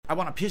I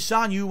wanna piss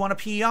on you, wanna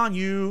pee on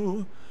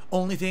you.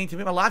 Only thing to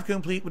make my life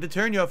complete would to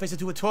turn your face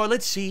into a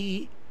toilet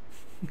seat.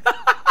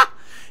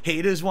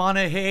 Haters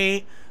wanna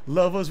hate,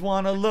 lovers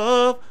wanna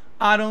love.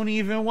 I don't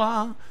even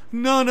want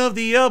none of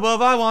the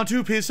above. I want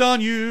to piss on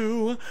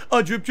you.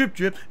 A drip, drip,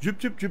 drip, drip,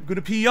 drip, drip,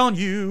 gonna pee on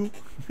you.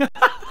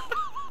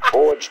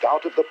 Forged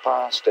out of the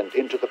past and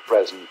into the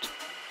present,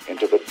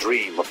 into the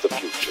dream of the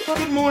future.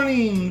 Good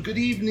morning, good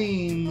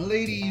evening,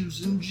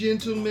 ladies and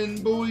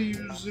gentlemen,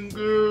 boys and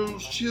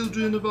girls,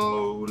 children of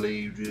all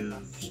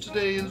ages.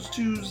 Today is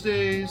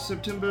Tuesday,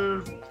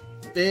 September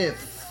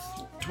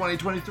 5th,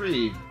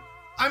 2023.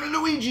 I'm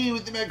Luigi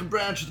with the American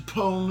branch of the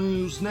Pole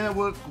News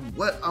Network.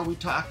 What are we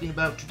talking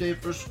about today?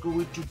 First, we're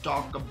going to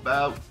talk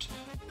about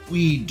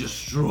weed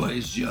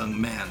destroys young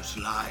man's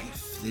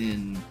life.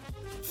 Then,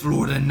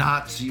 Florida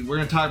Nazi. We're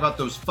going to talk about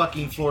those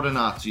fucking Florida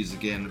Nazis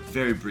again,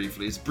 very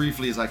briefly. As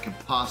briefly as I can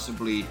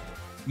possibly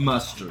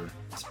muster.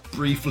 As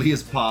briefly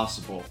as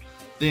possible.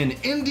 Then,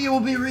 India will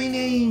be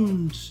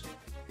renamed.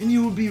 India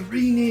will be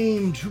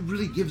renamed. Who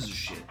really gives a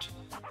shit?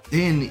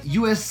 Then,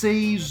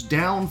 USA's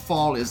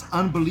downfall is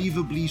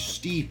unbelievably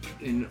steep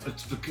in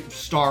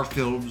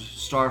Starfield,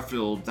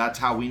 that's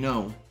how we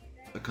know,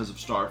 because of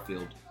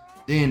Starfield.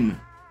 Then,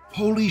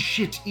 holy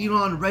shit,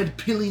 Elon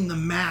red-pilling the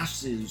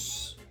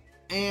masses.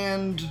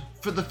 And,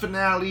 for the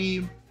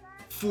finale,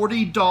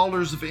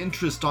 $40 of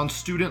interest on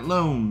student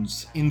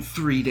loans in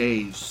 3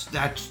 days.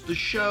 That's the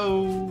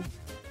show.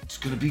 It's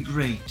gonna be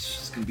great.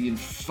 It's gonna be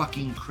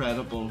fucking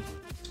incredible.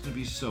 It's gonna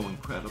be so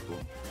incredible.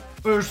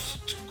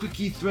 First,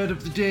 quickie thread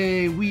of the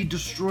day, weed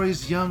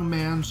destroys young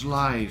man's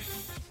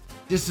life.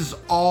 This is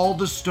all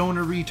the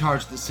stoner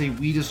retards that say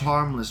weed is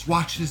harmless.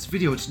 Watch this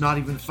video, it's not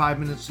even 5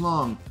 minutes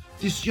long.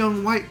 This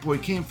young white boy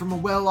came from a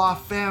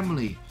well-off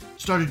family,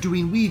 started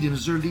doing weed in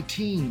his early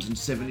teens, and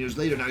 7 years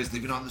later now he's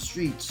living on the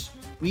streets.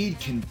 Weed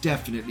can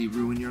definitely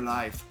ruin your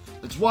life.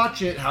 Let's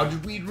watch it. How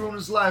did weed ruin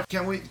his life?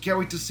 Can't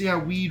wait to see how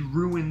weed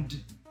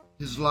ruined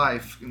his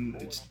life. And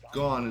it's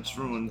gone, it's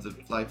ruined, the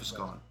life is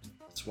gone.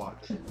 Let's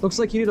watch. Looks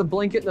like you need a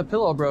blanket and a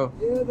pillow, bro.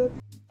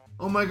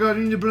 Oh my god,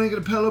 you need a blanket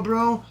and a pillow,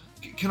 bro?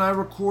 Can I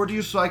record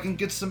you so I can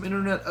get some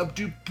internet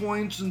updo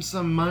points and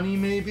some money,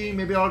 maybe?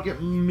 Maybe I'll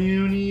get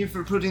money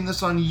for putting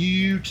this on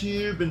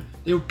YouTube and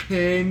they'll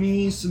pay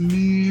me some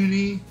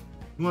money.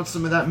 You want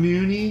some of that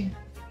money?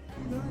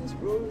 Nice,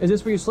 bro. Is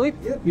this where you sleep?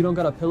 Yep. You don't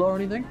got a pillow or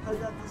anything? I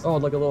got this. Oh,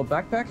 like a little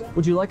backpack?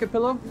 Would you like a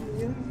pillow?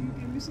 Yeah, you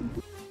give me some.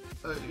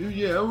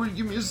 Yeah, will you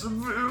give me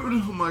some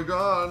food? Oh my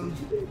god.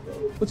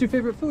 What's your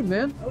favorite food,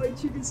 man? I like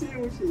chicken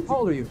sandwiches. How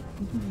old are you?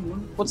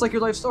 What's like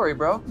your life story,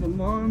 bro? My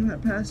mom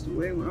had passed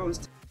away when I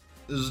was.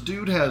 This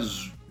dude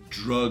has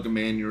drug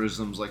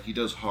mannerisms like he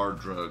does hard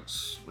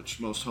drugs, which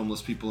most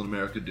homeless people in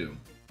America do.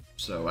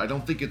 So I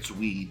don't think it's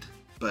weed,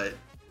 but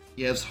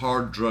he has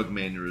hard drug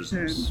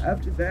mannerisms. And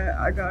after that,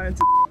 I got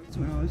into drugs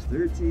when I was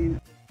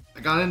 13. I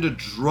got into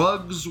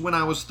drugs when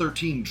I was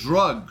 13.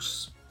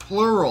 Drugs.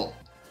 Plural.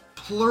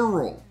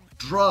 Plural.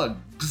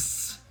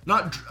 Drugs.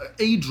 Not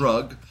a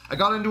drug. I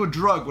got into a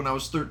drug when I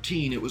was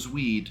 13. It was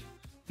weed.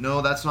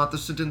 No, that's not the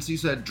sentence he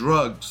said.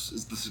 Drugs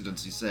is the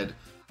sentence he said.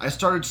 I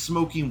started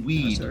smoking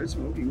weed. I started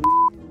smoking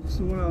weed.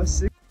 So when I was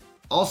 6.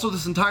 Also,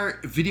 this entire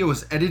video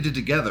is edited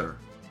together.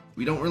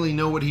 We don't really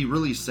know what he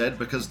really said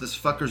because this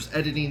fucker's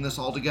editing this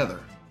all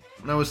together.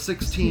 When I was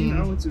 16...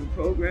 I went to a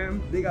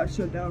program. They got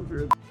shut down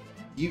for...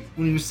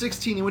 When he was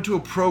 16, he went to a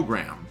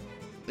program.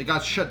 They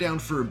got shut down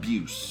for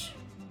abuse.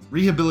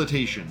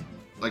 Rehabilitation.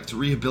 Like to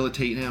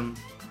rehabilitate him.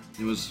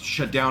 He was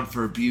shut down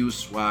for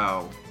abuse.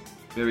 Wow.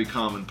 Very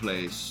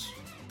commonplace.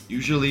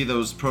 Usually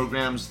those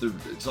programs,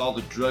 it's all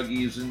the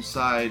druggies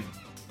inside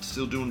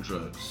still doing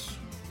drugs.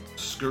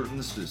 Skirting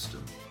the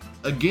system.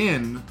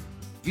 Again,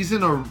 if he's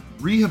in a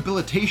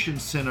rehabilitation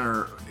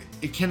center,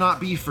 it cannot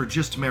be for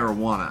just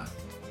marijuana.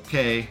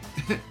 Okay?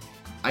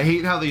 I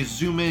hate how they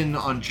zoom in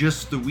on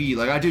just the weed.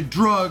 Like, I did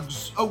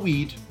drugs, a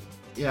weed.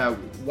 Yeah,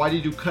 why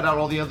did you cut out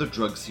all the other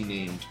drugs he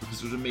named? Because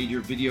it would have made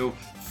your video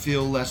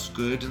feel less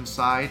good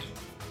inside?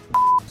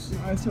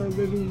 I started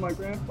living with my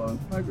grandpa.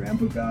 My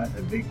grandpa got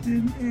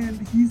evicted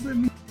and he's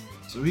living...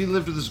 So he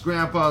lived with his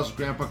grandpa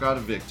got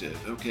evicted.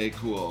 Okay,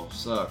 cool.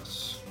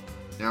 Sucks.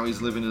 Now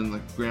he's living in the...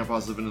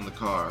 Grandpa's living in the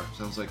car.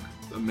 Sounds like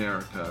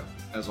America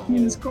as a whole. I'm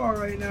in his car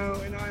right now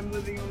and I'm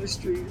living on the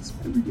streets.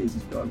 Every day's a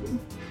struggle.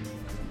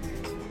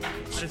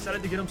 I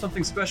decided to get him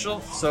something special,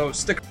 so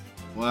stick.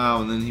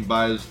 Wow, and then he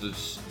buys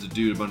the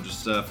dude a bunch of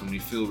stuff and we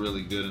feel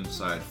really good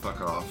inside.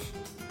 Fuck off.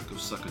 Go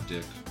suck a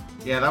dick.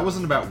 Yeah, that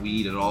wasn't about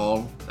weed at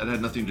all. That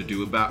had nothing to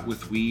do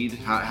with weed.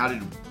 How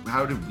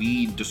did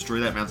weed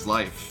destroy that man's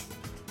life?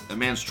 That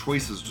man's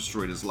choices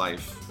destroyed his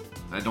life.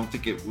 I don't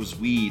think it was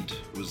weed.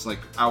 It was like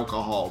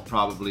alcohol,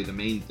 probably the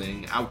main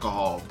thing.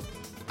 Alcohol.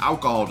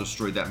 Alcohol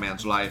destroyed that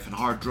man's life, and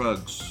hard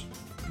drugs.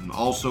 And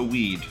also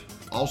weed.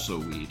 Also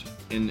weed.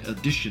 In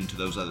addition to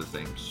those other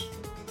things.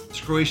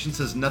 This Croatian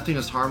says nothing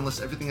is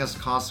harmless, everything has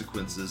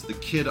consequences. The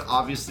kid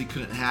obviously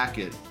couldn't hack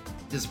it.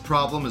 His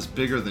problem is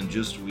bigger than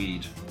just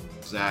weed.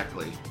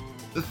 Exactly.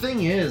 The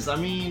thing is, I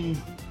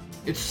mean,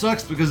 It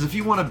sucks because if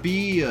you want to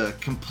be a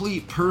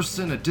complete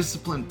person, a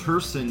disciplined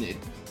person, it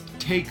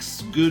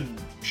takes good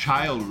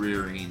child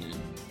rearing and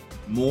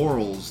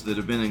morals that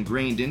have been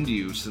ingrained into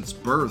you since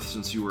birth,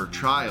 since you were a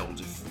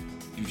child. If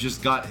you've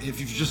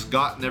just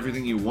gotten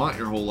everything you want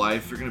your whole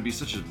life, you're gonna be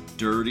such a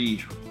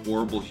dirty,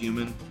 horrible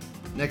human.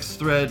 Next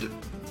thread,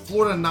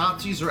 Florida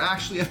Nazis are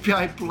actually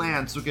FBI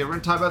plants. Okay, we're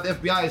gonna talk about the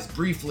FBI's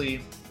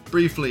briefly.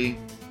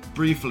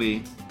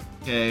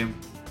 Okay.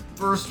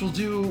 First, we'll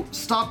do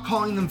Stop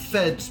Calling Them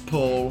Feds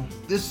poll.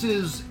 This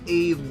is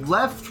a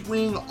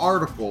left-wing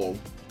article,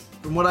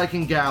 from what I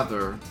can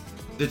gather,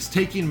 that's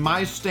taking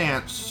my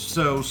stance.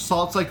 So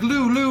Salt's like,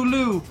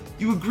 Lou,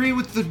 you agree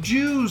with the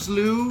Jews,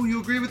 Lou.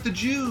 You agree with the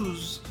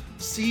Jews.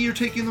 See, you're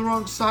taking the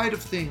wrong side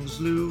of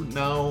things, Lou.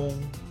 No.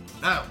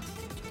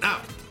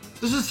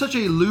 This is such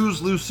a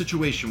lose-lose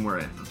situation we're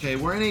in, okay?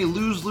 We're in a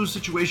lose-lose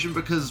situation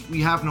because we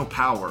have no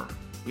power.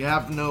 We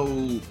have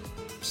no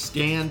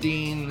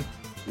standing.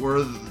 We're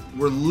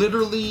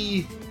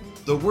literally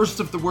the worst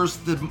of the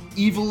worst, the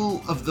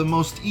evil of the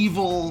most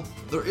evil.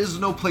 There is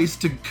no place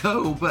to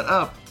go but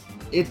up.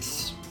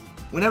 It's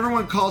when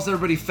everyone calls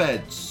everybody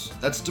feds,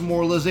 that's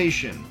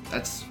demoralization,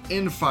 that's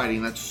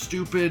infighting, that's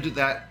stupid,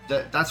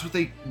 that's what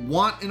they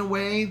want in a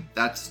way,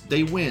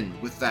 they win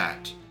with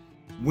that.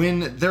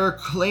 When they're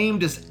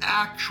claimed as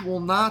actual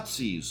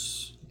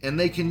Nazis, and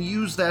they can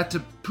use that to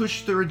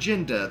push their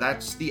agenda,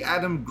 that's the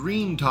Adam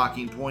Green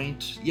talking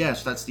point.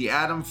 Yes, that's the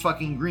Adam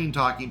fucking Green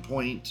talking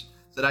point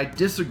that I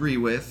disagree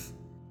with,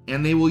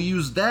 and they will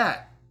use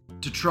that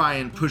to try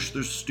and push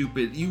their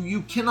stupid.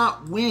 You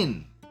cannot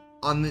win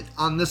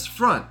on this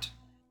front.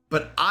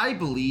 But I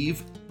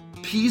believe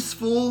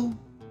peaceful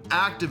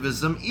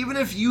activism, even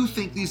if you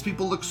think these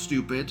people look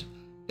stupid,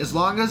 as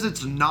long as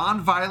it's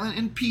non-violent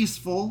and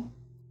peaceful,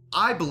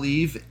 I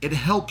believe it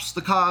helps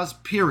the cause,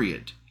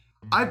 period.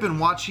 I've been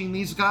watching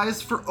these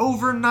guys for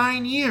over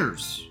 9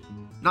 years.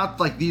 Not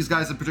like these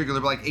guys in particular,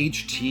 but like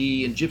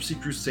HT and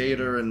Gypsy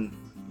Crusader and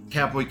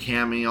Catboy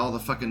Cammy, all the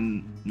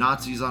fucking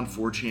Nazis on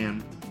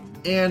 4chan.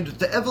 And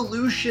the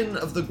evolution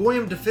of the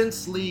Goyim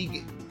Defense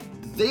League,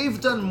 they've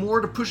done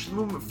more to push the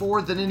movement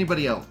forward than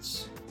anybody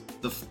else.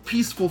 The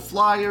peaceful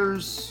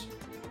flyers,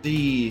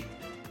 the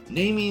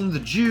naming the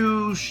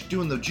Jews,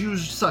 doing the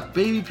Jews suck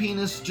baby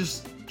penis,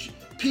 just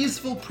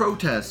peaceful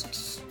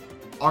protests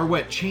are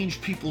what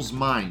change people's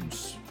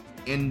minds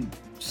in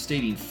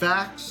stating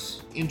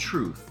facts and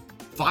truth.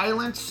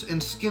 Violence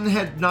and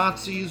skinhead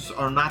Nazis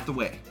are not the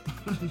way.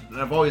 And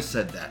I've always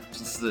said that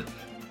since the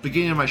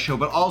beginning of my show,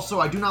 but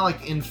also I do not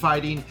like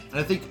infighting, and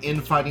I think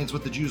infighting is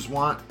what the Jews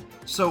want.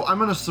 So I'm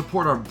gonna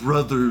support our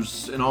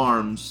brothers in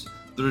arms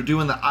that are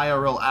doing the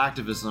IRL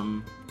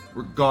activism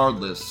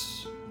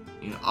regardless.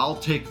 You know, I'll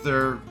take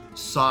their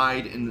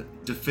side in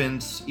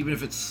defense, even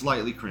if it's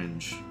slightly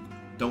cringe.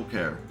 Don't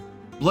care.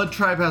 Blood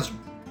Tribe has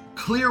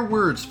clear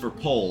words for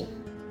poll.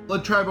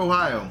 Blood Tribe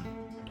Ohio.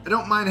 I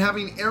don't mind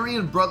having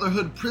Aryan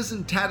Brotherhood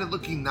prison tatted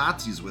looking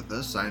Nazis with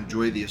us. I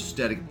enjoy the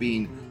aesthetic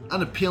being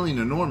unappealing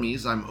to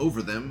normies. I'm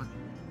over them.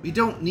 We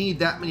don't need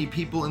that many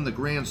people in the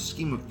grand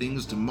scheme of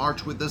things to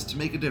march with us to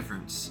make a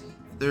difference.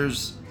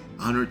 There's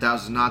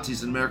 100,000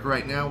 Nazis in America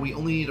right now. We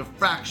only need a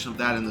fraction of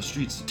that in the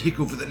streets to take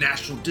over the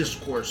national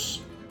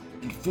discourse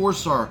and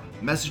force our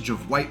message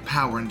of white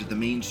power into the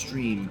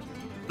mainstream.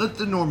 Let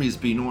the normies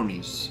be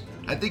normies.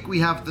 I think we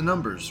have the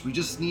numbers. We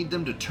just need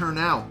them to turn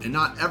out, and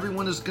not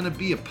everyone is going to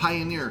be a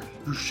pioneer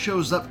who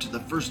shows up to the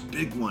first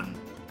big one.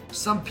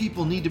 Some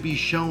people need to be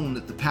shown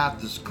that the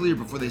path is clear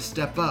before they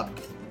step up.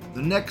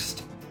 The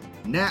next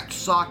Nat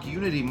Sock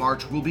Unity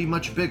March will be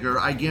much bigger,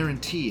 I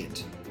guarantee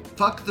it.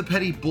 Fuck the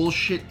petty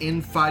bullshit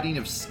infighting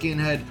of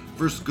skinhead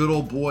versus good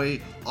old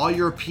boy. All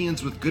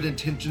Europeans with good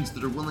intentions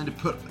that are willing to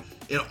put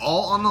it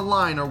all on the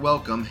line are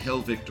welcome.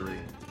 Hail victory.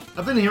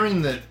 I've been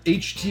hearing that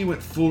HT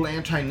went full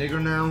anti-nigger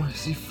now.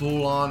 Is he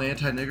full on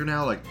anti-nigger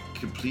now? Like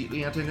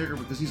completely anti-nigger?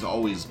 Because he's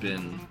always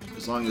been.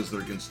 As long as they're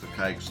against the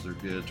kikes, they're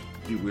good.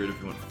 It'd be weird if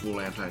he went full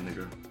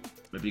anti-nigger.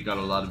 Maybe he got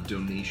a lot of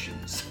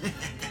donations.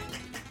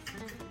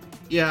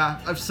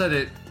 Yeah, I've said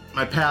it.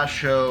 My past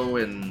show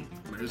and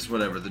it's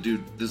whatever.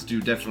 This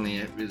dude definitely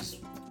is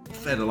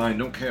fed a line.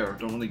 Don't care.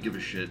 Don't really give a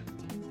shit.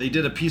 They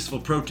did a peaceful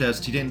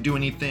protest. He didn't do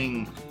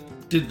anything.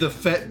 Did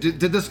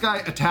this guy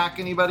attack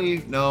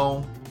anybody?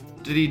 No.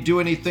 Did he do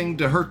anything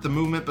to hurt the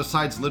movement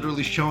besides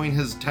literally showing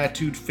his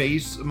tattooed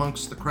face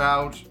amongst the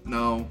crowd?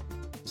 No.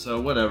 So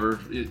whatever.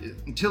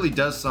 Until he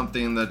does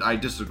something that I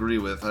disagree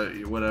with,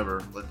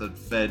 whatever. Let the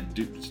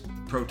Fed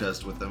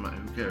protest with him.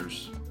 Who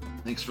cares?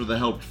 Thanks for the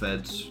help,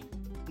 Feds.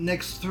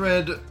 Next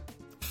thread.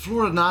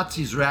 Florida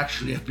Nazis are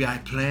actually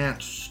FBI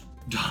plants.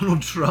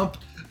 Donald Trump.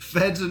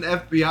 Feds and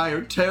FBI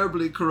are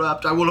terribly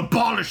corrupt. I will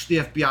abolish the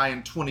FBI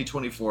in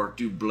 2024.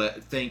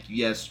 Thank you.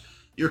 Yes.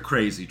 You're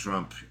crazy,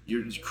 Trump.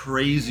 You're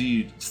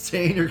crazy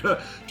saying you're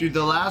gonna... Dude,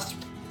 the last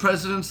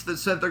presidents that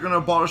said they're gonna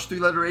abolish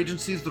three-letter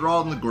agencies, they're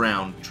all on the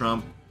ground,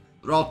 Trump.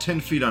 They're all 10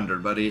 feet under,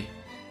 buddy.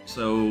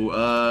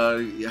 So,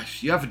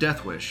 you have a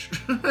death wish.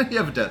 You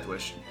have a death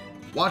wish.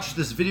 Watch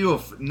this video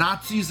of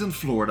Nazis in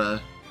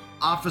Florida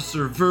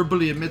officer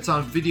verbally admits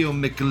on video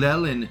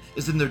McClellan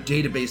is in their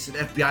database, and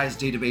FBI's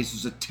database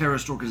is a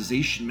terrorist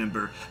organization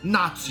member.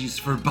 Nazis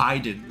for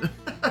Biden.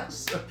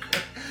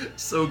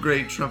 So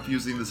great, Trump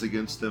using this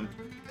against him.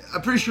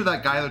 I'm pretty sure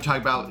that guy they're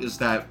talking about is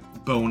that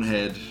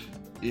bonehead.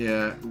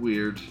 Yeah,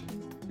 weird.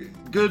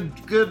 Good,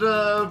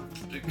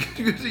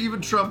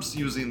 even Trump's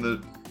using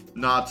the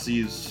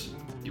Nazis.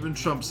 Even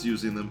Trump's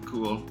using them,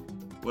 cool.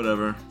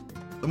 Whatever.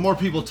 The more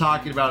people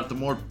talking about it, the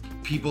more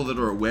people that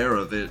are aware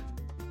of it.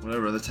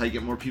 Whatever, that's how you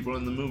get more people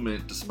in the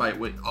movement, despite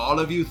what all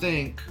of you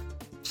think.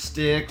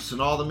 Sticks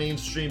and all the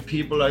mainstream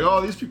people like,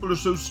 oh, these people are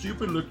so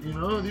stupid looking, you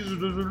know, these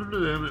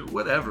are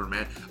whatever,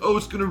 man. Oh,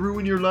 it's gonna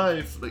ruin your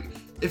life. Like,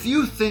 if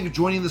you think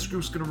joining this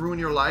group's gonna ruin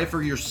your life,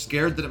 or you're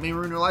scared that it may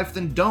ruin your life,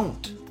 then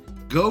don't.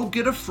 Go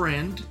get a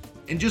friend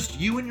and just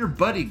you and your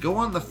buddy go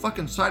on the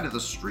fucking side of the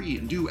street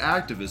and do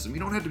activism. You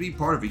don't have to be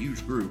part of a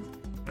huge group. You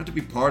don't have to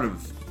be part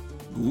of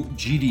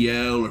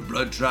GDL or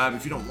Blood Tribe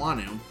if you don't want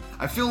to.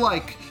 I feel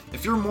like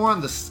if you're more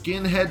on the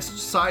skinhead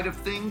side of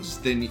things,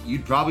 then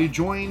you'd probably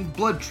join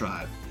Blood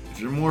Tribe. If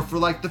you're more for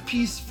like the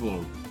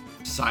peaceful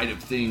side of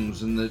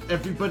things and the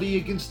everybody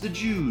against the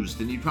Jews,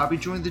 then you'd probably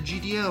join the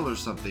GDL or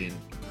something.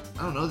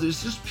 I don't know,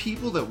 there's just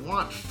people that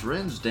want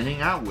friends to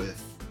hang out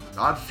with.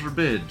 God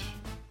forbid.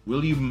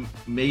 Will you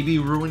maybe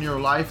ruin your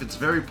life? It's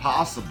very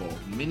possible.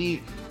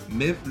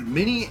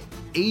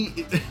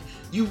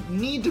 You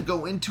need to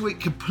go into it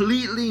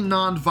completely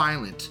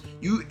non-violent.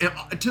 You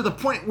to the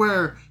point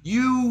where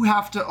you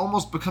have to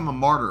almost become a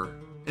martyr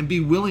and be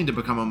willing to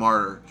become a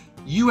martyr.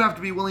 You have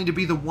to be willing to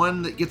be the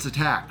one that gets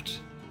attacked,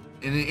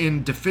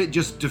 and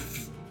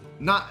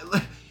not.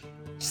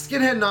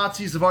 Skinhead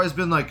Nazis have always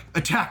been like,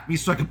 attack me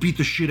so I can beat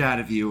the shit out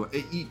of you.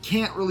 It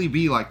can't really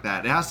be like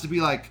that. It has to be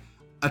like,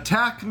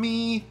 attack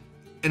me,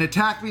 and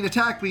attack me,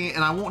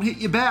 and I won't hit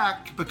you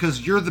back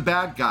because you're the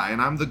bad guy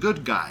and I'm the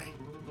good guy.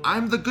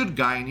 I'm the good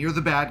guy and you're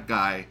the bad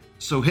guy.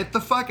 So hit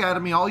the fuck out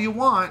of me all you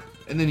want,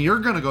 and then you're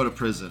gonna go to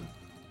prison.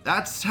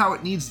 That's how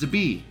it needs to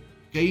be.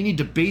 Okay, you need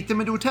to bait them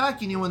into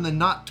attacking you and then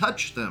not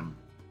touch them.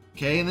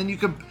 Okay, and then you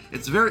can,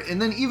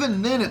 and then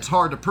even then it's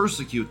hard to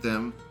persecute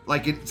them.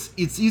 Like it's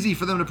easy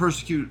for them to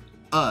persecute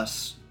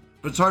us,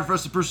 but it's hard for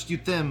us to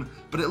persecute them.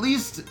 But at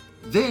least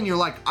then you're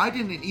like, I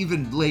didn't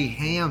even lay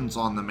hands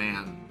on the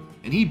man,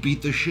 and he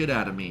beat the shit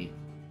out of me.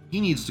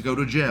 He needs to go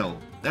to jail.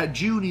 That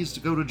Jew needs to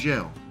go to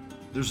jail.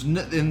 There's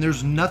nothing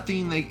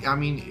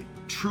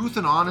truth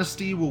and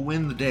honesty will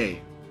win the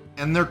day.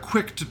 And they're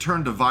quick to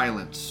turn to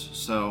violence.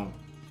 So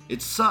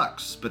it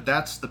sucks, but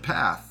that's the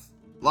path.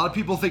 A lot of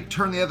people think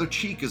turn the other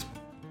cheek is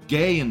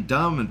gay and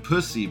dumb and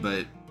pussy,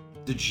 but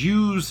the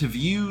Jews have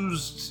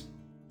used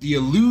the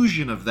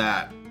illusion of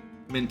that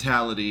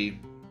mentality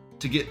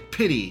to get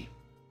pity.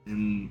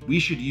 And we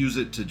should use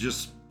it to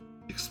just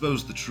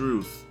expose the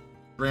truth.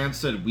 Brand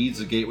said weed's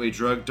a gateway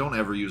drug. Don't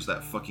ever use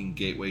that fucking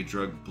gateway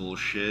drug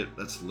bullshit.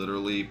 That's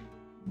literally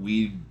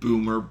weed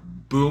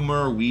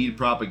boomer weed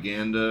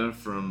propaganda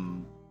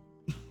from...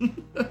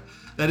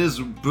 That is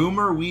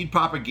boomer weed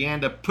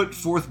propaganda put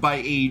forth by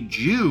a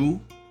Jew.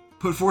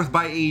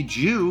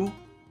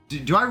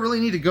 Do I really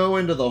need to go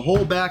into the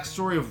whole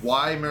backstory of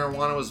why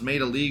marijuana was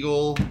made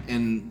illegal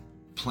and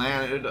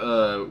planted?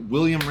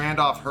 William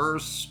Randolph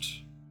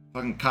Hearst,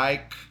 fucking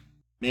kike,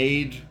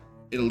 made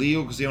it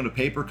illegal because he owned a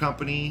paper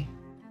company.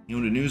 He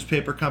owned a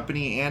newspaper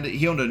company, and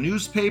he owned a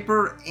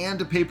newspaper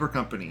and a paper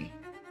company.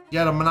 He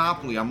had a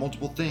monopoly on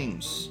multiple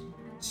things.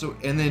 So,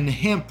 and then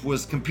hemp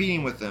was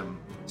competing with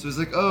them. So it's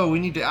like, oh, we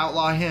need to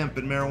outlaw hemp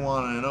and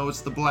marijuana, and oh, it's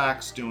the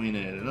blacks doing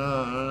it,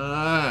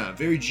 and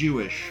very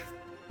Jewish.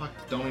 Fuck,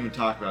 don't even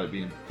talk about it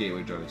being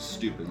gateway drugs.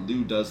 Stupid.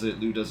 Lou does it.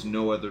 Lou does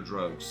no other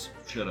drugs.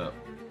 Shut up.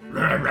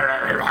 I'm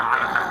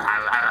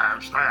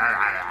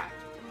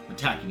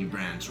attacking you,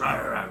 brands.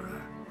 Oh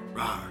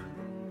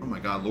my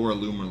god, Laura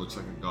Loomer looks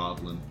like a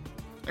goblin.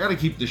 I gotta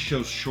keep this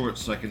show short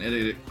so I can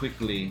edit it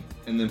quickly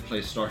and then play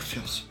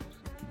Starfield.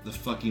 The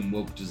fucking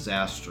woke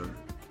disaster.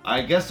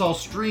 I guess I'll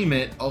stream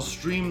it. I'll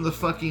stream the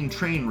fucking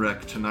train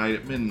wreck tonight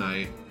at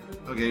midnight.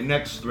 Okay,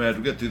 next thread.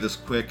 We'll get through this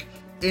quick.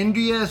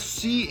 India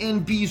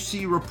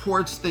CNBC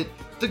reports that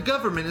the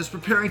government is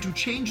preparing to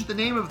change the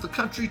name of the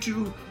country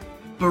to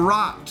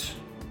Bharat.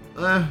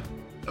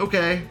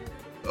 Okay.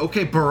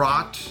 Okay,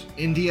 Bharat,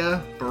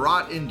 India.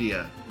 Bharat,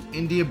 India.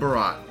 India,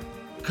 Bharat.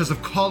 Because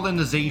of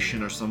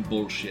colonization or some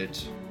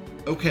bullshit.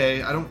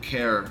 Okay, I don't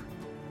care.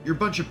 You're a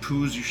bunch of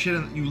poos.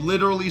 You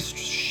literally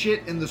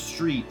shit in the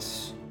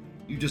streets.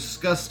 You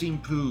disgusting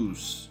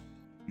poos.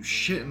 You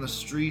shit in the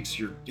streets.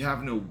 You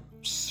have no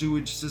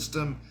sewage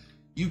system.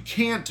 You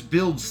can't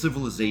build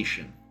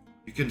civilization.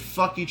 You can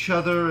fuck each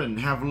other and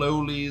have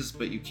lowlies,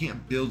 but you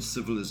can't build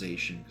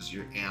civilization because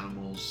you're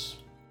animals.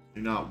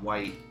 You're not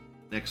white.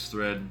 Next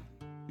thread.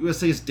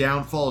 USA's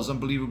downfall is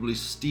unbelievably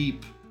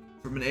steep.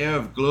 From an era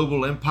of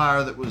global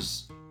empire that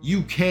was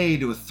UK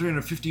to a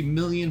 350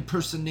 million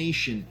person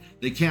nation,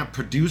 they can't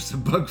produce a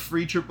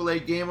bug-free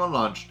AAA game on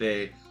launch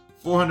day.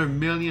 $400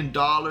 million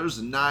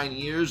in 9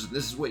 years, and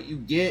this is what you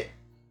get?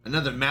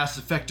 Another Mass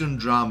Effect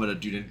Andromeda,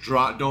 dude.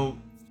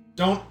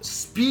 Don't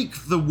speak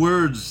the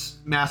words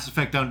Mass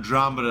Effect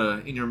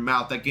Andromeda in your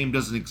mouth. That game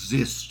doesn't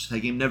exist. That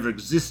game never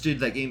existed.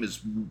 That game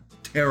is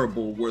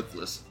terrible,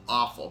 worthless,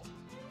 awful.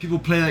 People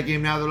play that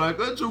game now, they're like,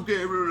 it's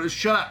okay,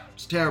 shut up,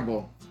 it's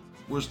terrible.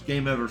 Worst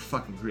game ever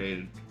fucking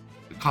created.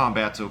 The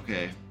combat's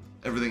okay.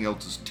 Everything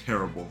else is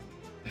terrible.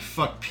 I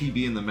fuck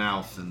PB in the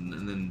mouth and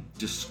then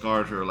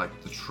discard her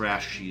like the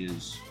trash she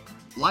is.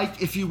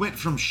 Like if you went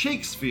from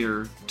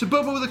Shakespeare to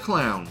Bobo the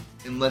Clown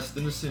in less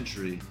than a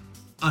century.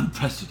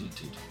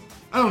 Unprecedented.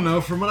 I don't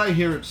know, from what I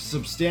hear, it's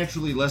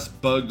substantially less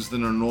bugs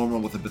than are normal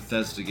with a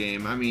Bethesda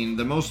game. I mean,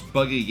 the most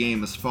buggy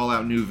game is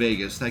Fallout New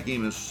Vegas. That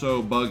game is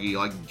so buggy,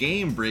 like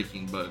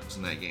game-breaking bugs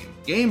in that game.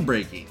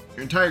 Game-breaking.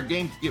 Your entire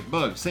game can get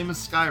bugs, same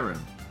as Skyrim.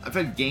 I've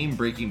had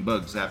game-breaking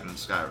bugs happen in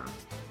Skyrim.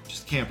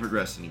 Just can't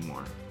progress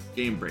anymore.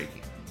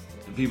 Game-breaking.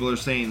 And people are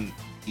saying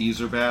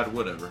these are bad,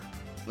 whatever.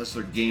 Unless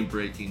they're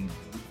game-breaking,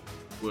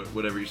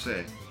 whatever you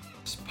say.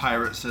 This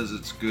pirate says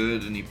it's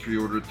good and he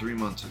pre-ordered 3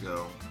 months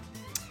ago.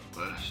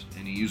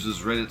 And he uses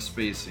Reddit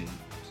spacing,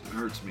 so it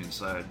hurts me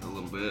inside a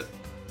little bit.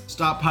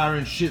 Stop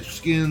hiring shit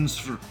skins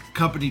for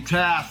company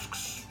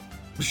tasks.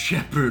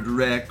 Shepherd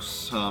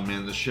Rex. Oh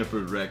man, the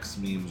Shepherd Rex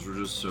memes were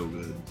just so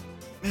good.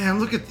 Man,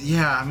 look at,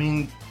 I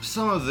mean,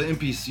 some of the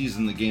NPCs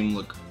in the game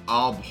look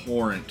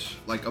abhorrent,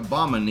 like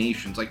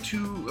abominations. Like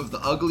 2 of the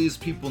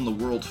ugliest people in the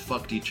world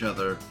fucked each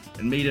other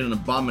and made an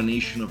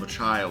abomination of a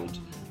child.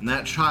 And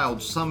that child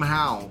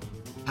somehow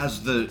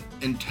has the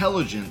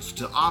intelligence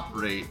to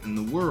operate in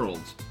the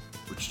world.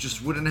 Which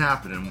just wouldn't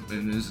happen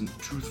and isn't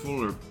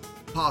truthful or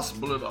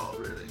possible at all,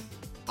 really.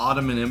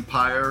 Ottoman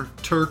Empire,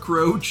 Turk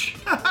Roach.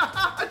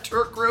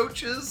 Turk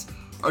roaches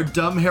are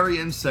dumb hairy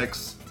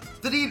insects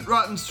that eat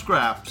rotten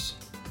scraps.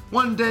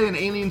 One day an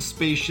alien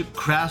spaceship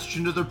crashed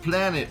into their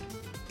planet.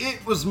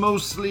 It was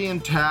mostly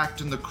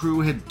intact and the crew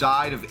had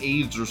died of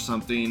AIDS or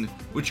something,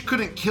 which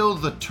couldn't kill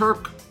the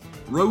Turk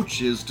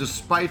roaches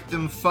despite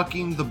them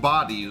fucking the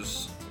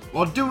bodies.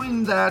 While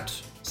doing that,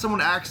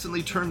 someone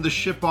accidentally turned the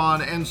ship on,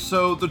 and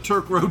so the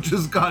Turk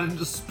roaches got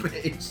into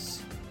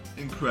space.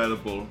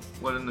 Incredible.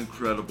 What an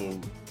incredible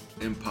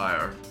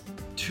empire.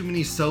 Too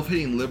many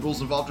self-hating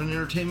liberals involved in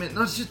entertainment.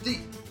 No, it's just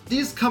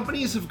these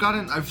companies have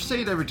gotten, I've said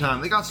it every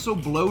time, they got so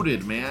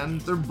bloated, man.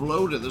 They're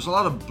bloated. There's a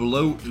lot of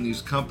bloat in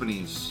these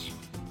companies.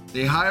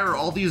 They hire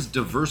all these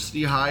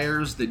diversity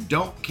hires that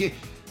don't get...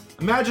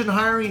 Imagine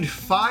hiring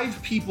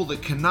 5 people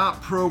that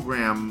cannot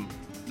program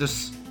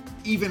this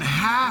even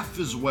half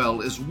as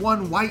well as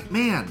one white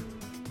man.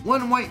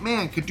 One white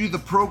man could do the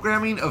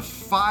programming of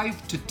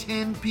 5 to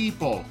 10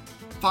 people.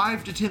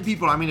 5 to 10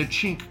 people. I mean, a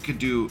chink could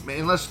do,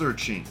 unless they're a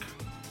chink.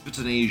 If it's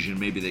an Asian,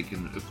 maybe they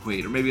can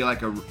equate, or maybe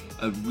like a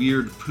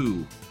weird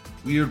poo.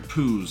 Weird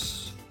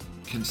poos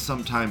can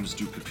sometimes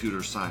do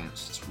computer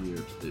science. It's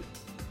weird.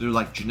 They're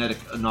like genetic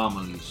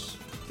anomalies.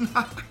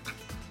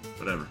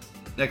 Whatever.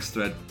 Next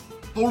thread.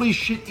 Holy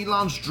shit,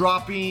 Elon's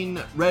dropping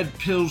red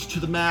pills to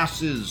the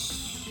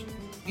masses.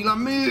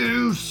 Elon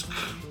Musk!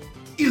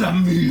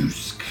 Elon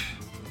Musk!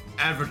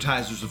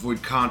 Advertisers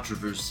avoid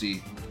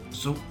controversy.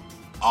 So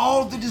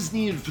all that is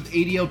needed for the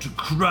ADL to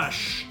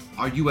crush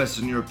our US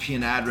and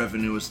European ad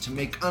revenue is to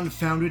make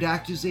unfounded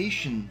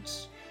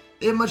accusations.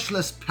 They have much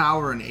less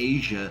power in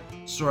Asia,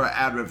 so our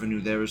ad revenue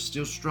there is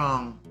still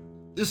strong.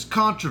 This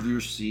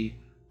controversy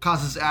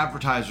causes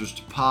advertisers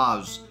to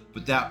pause,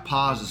 but that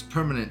pause is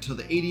permanent till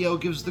the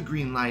ADL gives the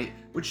green light,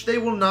 which they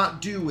will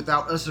not do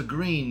without us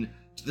agreeing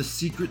to the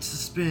secret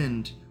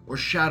suspend or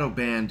shadow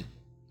ban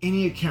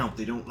any account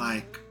they don't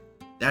like.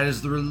 That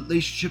is the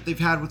relationship they've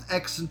had with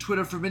X and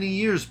Twitter for many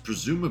years.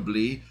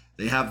 Presumably,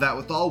 they have that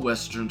with all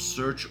Western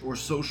search or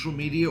social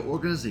media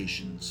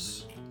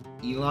organizations.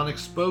 Elon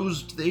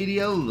exposed the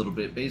ADL a little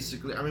bit,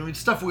 basically. I mean, it's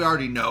stuff we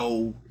already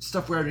know. It's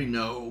stuff we already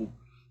know.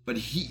 But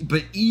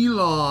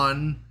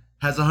Elon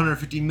has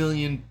 150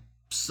 million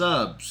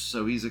subs,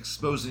 so he's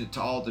exposing it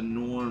to all the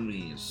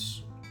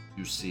normies,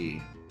 you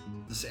see.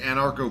 This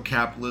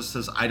anarcho-capitalist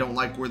says, I don't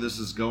like where this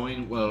is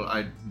going. Well,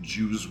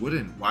 Jews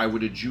wouldn't. Why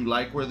would a Jew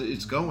like where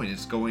it's going?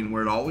 It's going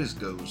where it always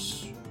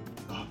goes.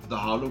 The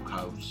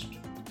Holocaust.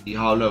 The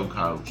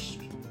Holocaust.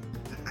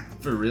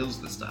 For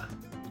reals this time.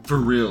 For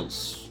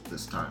reals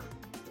this time.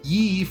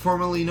 Ye,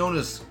 formerly known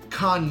as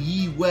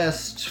Kanye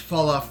West,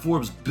 fall off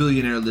Forbes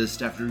billionaire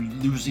list after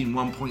losing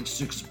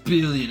 1.6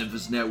 billion of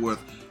his net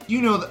worth.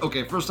 You know that,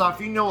 okay, first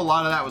off, you know a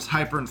lot of that was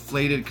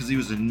hyperinflated because he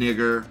was a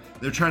nigger.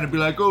 They're trying to be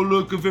like, oh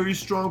look, a very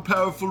strong,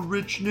 powerful,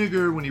 rich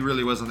nigger, when he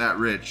really wasn't that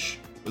rich.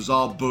 It was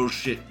all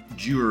bullshit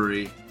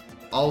Jewery.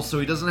 Also,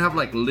 he doesn't have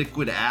like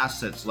liquid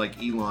assets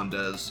like Elon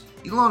does.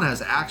 Elon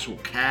has actual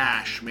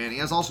cash, man. He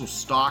has also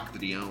stock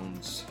that he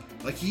owns.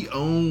 Like, he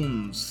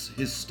owns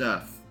his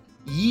stuff.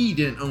 Ye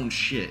didn't own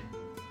shit.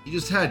 He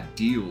just had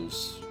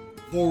deals.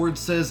 Forward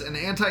says, an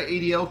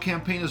anti-ADL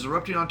campaign is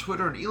erupting on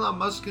Twitter and Elon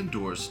Musk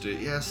endorsed it.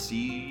 Yeah,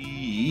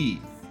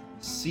 seethe.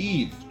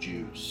 Seethe,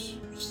 Jews.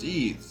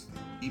 Seethe.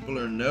 People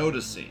are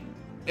noticing.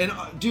 And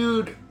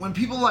dude, when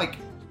people like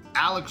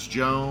Alex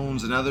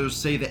Jones and others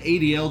say the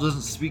ADL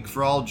doesn't speak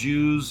for all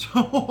Jews,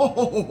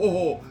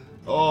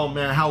 Oh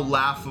man, how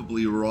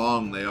laughably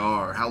wrong they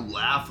are. How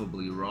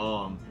laughably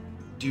wrong.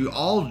 Dude,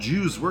 all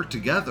Jews work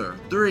together.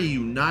 They're a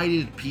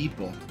united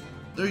people.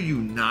 They're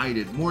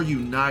united. More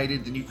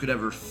united than you could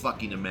ever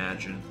fucking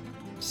imagine.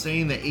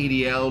 Saying that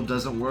ADL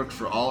doesn't work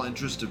for all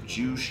interest of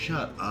Jews,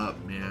 shut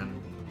up,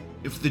 man.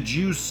 If the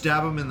Jews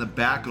stab them in the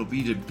back, it'll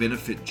be to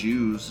benefit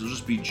Jews. It'll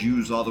just be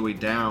Jews all the way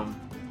down.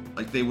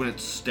 Like they wouldn't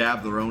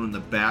stab their own in the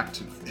back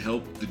to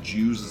help the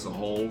Jews as a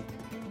whole.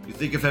 You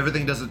think if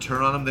everything doesn't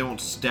turn on them, they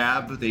won't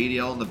stab the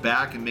ADL in the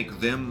back and make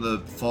them the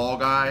fall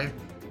guy?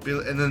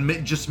 And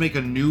then just make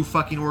a new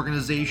fucking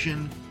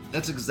organization?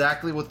 That's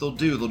exactly what they'll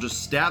do. They'll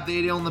just stab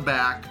the ADL in the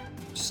back,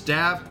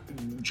 stab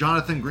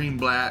Jonathan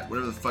Greenblatt,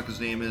 whatever the fuck his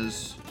name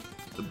is,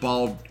 the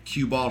bald,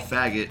 cue-bald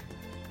faggot.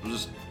 They'll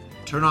just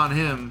turn on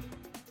him,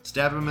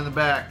 stab him in the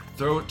back,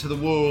 throw it to the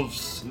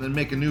wolves, and then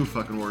make a new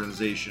fucking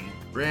organization.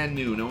 Brand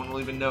new. No one will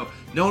even know.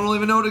 No one will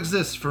even know it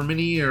exists for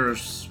many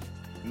years.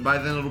 And by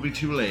then it'll be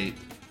too late.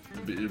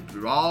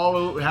 It'll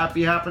all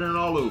happy happening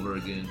all over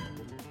again.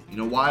 You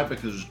know why?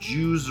 Because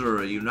Jews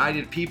are a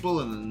united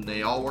people and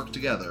they all work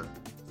together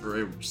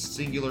for a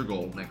singular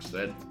goal. Next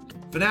then.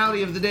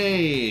 Finale of the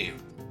day.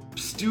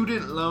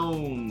 Student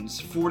loans.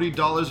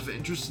 $40 of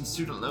interest in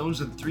student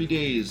loans in 3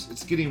 days.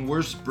 It's getting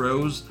worse,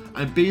 bros.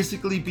 I'm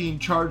basically being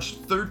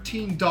charged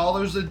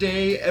 $13 a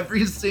day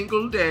every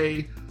single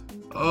day.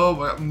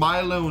 Oh, my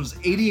loans,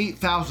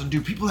 $88,000.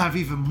 Dude, people have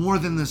even more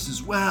than this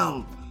as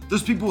well.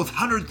 There's people with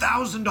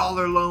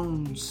 $100,000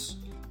 loans.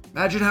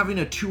 Imagine having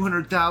a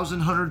 $200,000,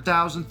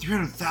 $100,000,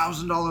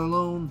 $300,000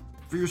 loan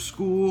for your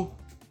school.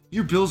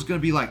 Your bill's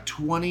gonna be like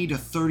 $20 to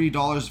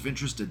 $30 of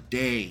interest a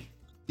day.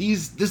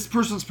 This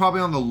person's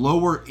probably on the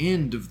lower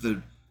end of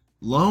the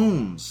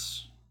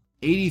loans.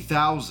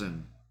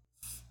 $80,000,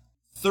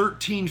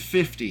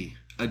 $13.50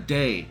 a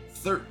day.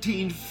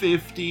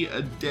 $13.50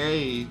 a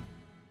day.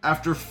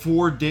 After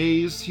 4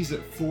 days, he's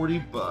at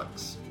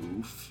 $40.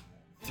 Oof.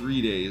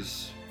 3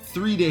 days.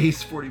 3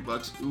 days,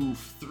 $40.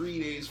 Oof. 3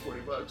 days,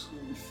 $40.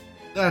 Oof.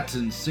 That's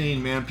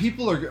insane, man.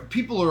 People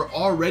are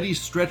already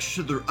stretched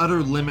to their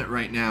utter limit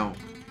right now.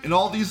 And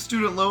all these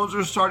student loans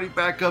are starting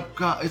back up.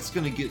 God, it's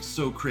gonna get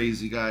so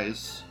crazy,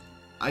 guys.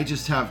 I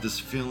just have this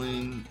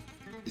feeling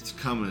it's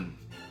coming.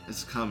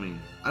 It's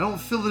coming. I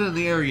don't feel it in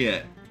the air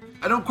yet.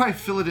 I don't quite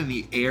feel it in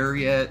the air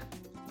yet.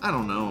 I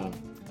don't know.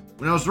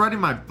 When I was writing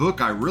my book,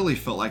 I really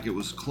felt like it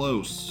was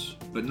close,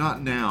 but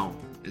not now.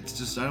 It's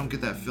just, I don't get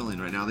that feeling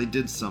right now. They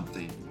did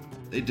something.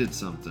 They did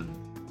something.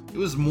 It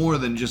was more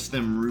than just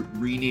them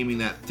renaming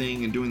that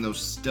thing and doing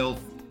those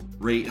stealth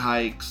rate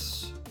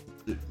hikes.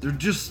 They're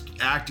just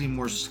acting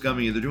more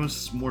scummy. They're doing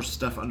more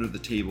stuff under the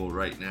table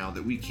right now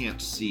that we can't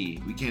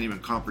see. We can't even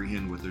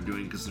comprehend what they're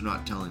doing because they're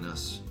not telling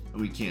us.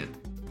 And we can't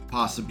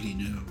possibly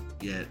know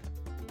yet.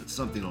 But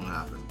something will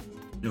happen.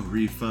 No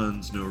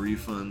refunds, no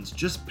refunds.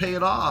 Just pay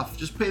it off.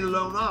 Just pay the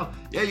loan off.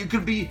 Yeah, you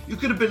could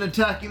have been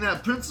attacking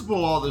that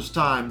principal all this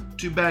time.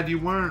 Too bad you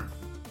weren't.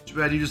 Too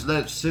bad you just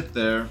let it sit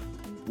there,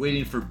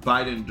 waiting for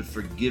Biden to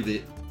forgive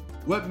it.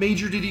 What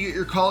major did you get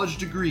your college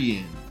degree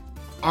in?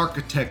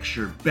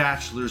 Architecture,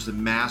 bachelor's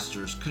and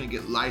master's. Couldn't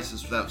get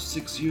licensed without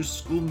 6 years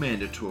school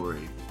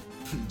mandatory.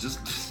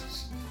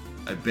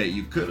 I bet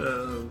you could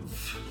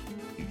have.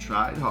 You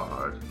tried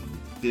hard,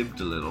 fibbed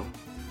a little.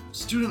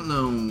 Student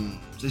loans.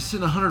 They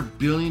send $100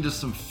 billion to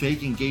some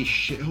fake and gay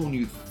shithole and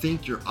you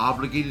think you're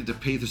obligated to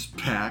pay this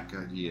back?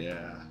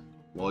 Yeah.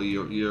 Well,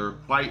 you're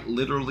quite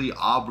literally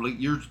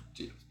obligated.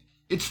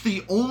 It's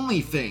the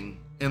only thing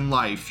in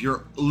life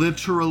you're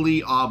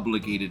literally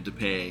obligated to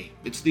pay.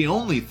 It's the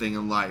only thing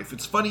in life.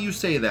 It's funny you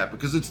say that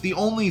because it's the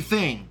only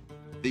thing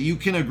that you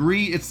can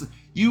agree.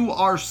 You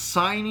are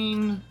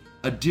signing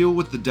a deal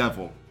with the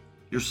devil.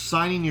 You're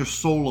signing your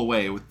soul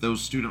away with those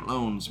student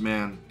loans,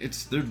 man.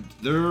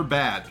 They're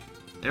bad.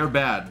 They're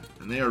bad,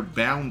 and they are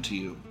bound to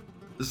you.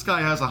 This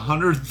guy has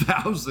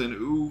 100,000.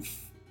 Oof.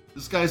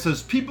 This guy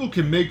says people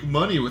can make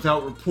money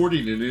without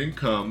reporting an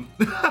income.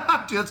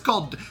 Dude, that's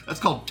called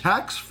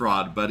tax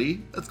fraud,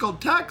 buddy. That's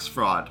called tax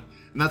fraud,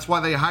 and that's why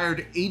they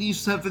hired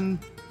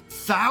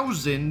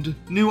 87,000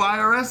 new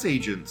IRS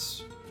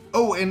agents.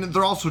 Oh, and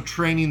they're also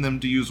training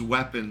them to use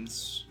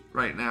weapons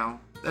right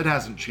now. That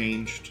hasn't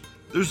changed.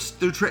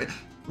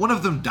 One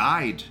of them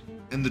died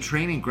in the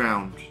training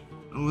ground.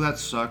 Oh, that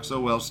sucks. Oh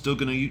well, still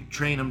gonna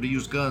train them to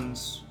use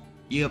guns.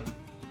 Yep,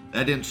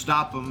 that didn't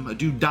stop them. A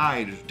dude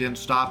died, didn't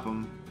stop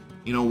them.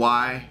 You know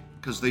why?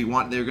 Because they're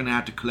gonna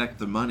have to collect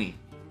the money.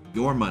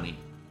 Your money.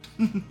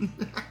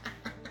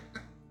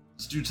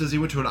 This dude says he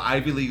went to an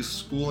Ivy League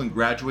school and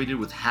graduated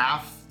with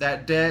half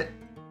that debt,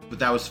 but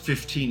that was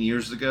 15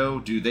 years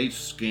ago. Dude, they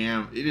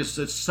scam.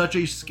 It's such a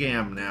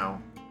scam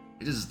now.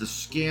 It is the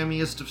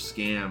scammiest of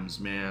scams,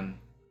 man.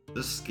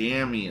 The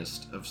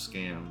scammiest of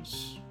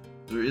scams.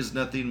 There is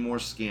nothing more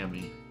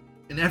scammy.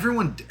 And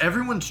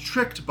everyone's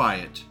tricked by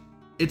it.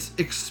 It's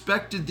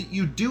expected that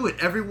you do it.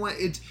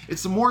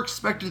 It's more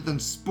expected than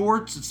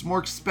sports. It's more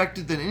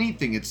expected than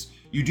anything.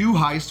 You do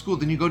high school,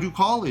 then you go to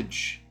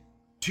college.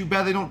 Too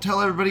bad they don't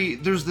tell everybody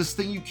there's this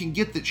thing you can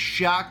get that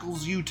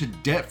shackles you to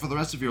debt for the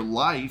rest of your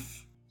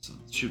life. So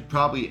should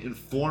probably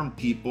inform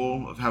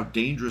people of how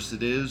dangerous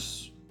it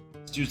is.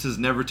 This dude says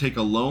never take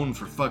a loan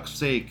for fuck's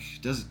sake.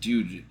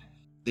 Dude,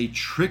 they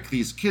trick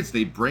these kids,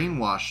 they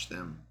brainwash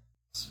them.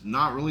 It's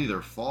not really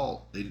their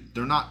fault.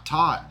 They're not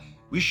taught.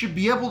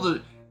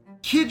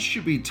 Kids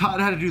should be taught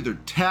how to do their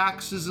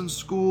taxes in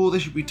school. They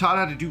should be taught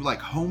how to do like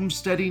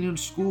homesteading in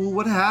school.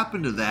 What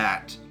happened to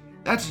that?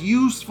 That's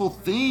useful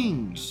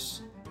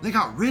things. They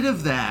got rid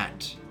of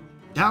that.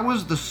 That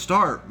was the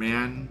start,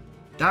 man.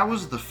 That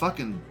was the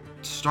fucking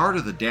start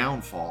of the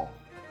downfall.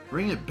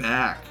 Bring it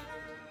back.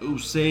 Oh,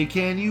 say,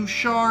 can you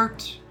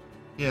shart?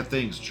 Yeah,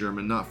 thanks,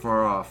 German. Not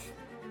far off.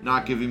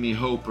 Not giving me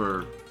hope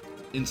or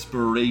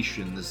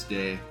inspiration this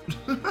day.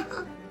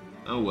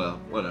 Oh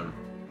well, whatever.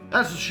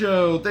 That's the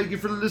show. Thank you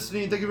for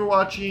listening. Thank you for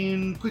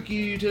watching.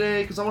 Quickie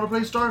today, because I want to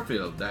play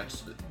Starfield.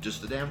 That's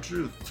just the damn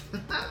truth.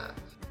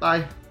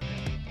 Bye.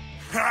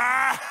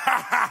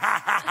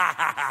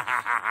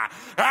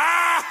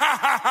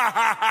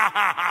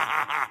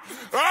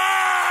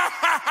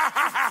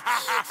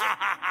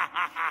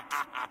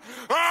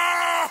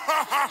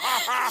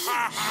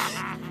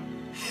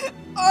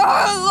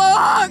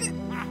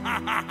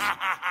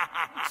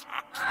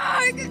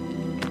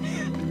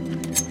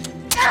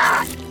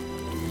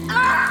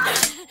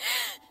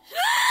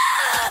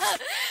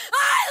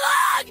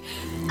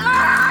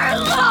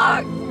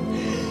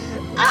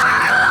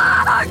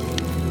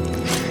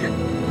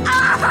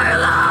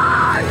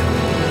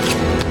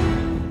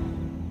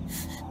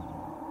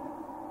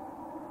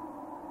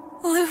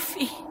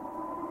 Luffy.